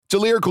It's a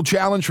lyrical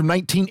challenge from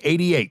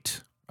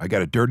 1988. I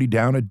got a dirty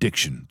down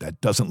addiction that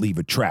doesn't leave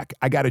a track.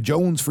 I got a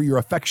Jones for your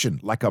affection,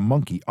 like a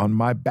monkey on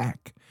my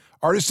back.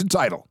 Artist and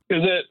title.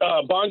 Is it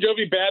Bon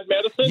Jovi, Bad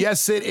Medicine?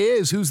 Yes, it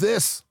is. Who's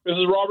this? This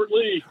is Robert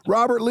Lee.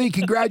 Robert Lee,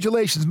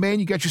 congratulations, man.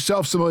 You got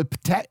yourself some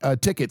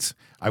tickets.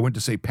 I went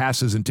to say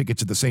passes and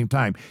tickets at the same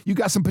time. You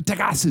got some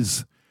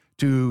patakasses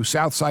to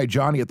Southside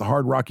Johnny at the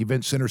Hard Rock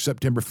Event Center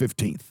September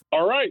 15th.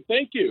 All right,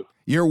 thank you.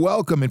 You're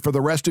welcome. And for the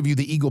rest of you,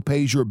 the Eagle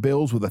pays your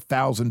bills with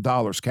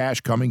 $1,000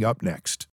 cash coming up next.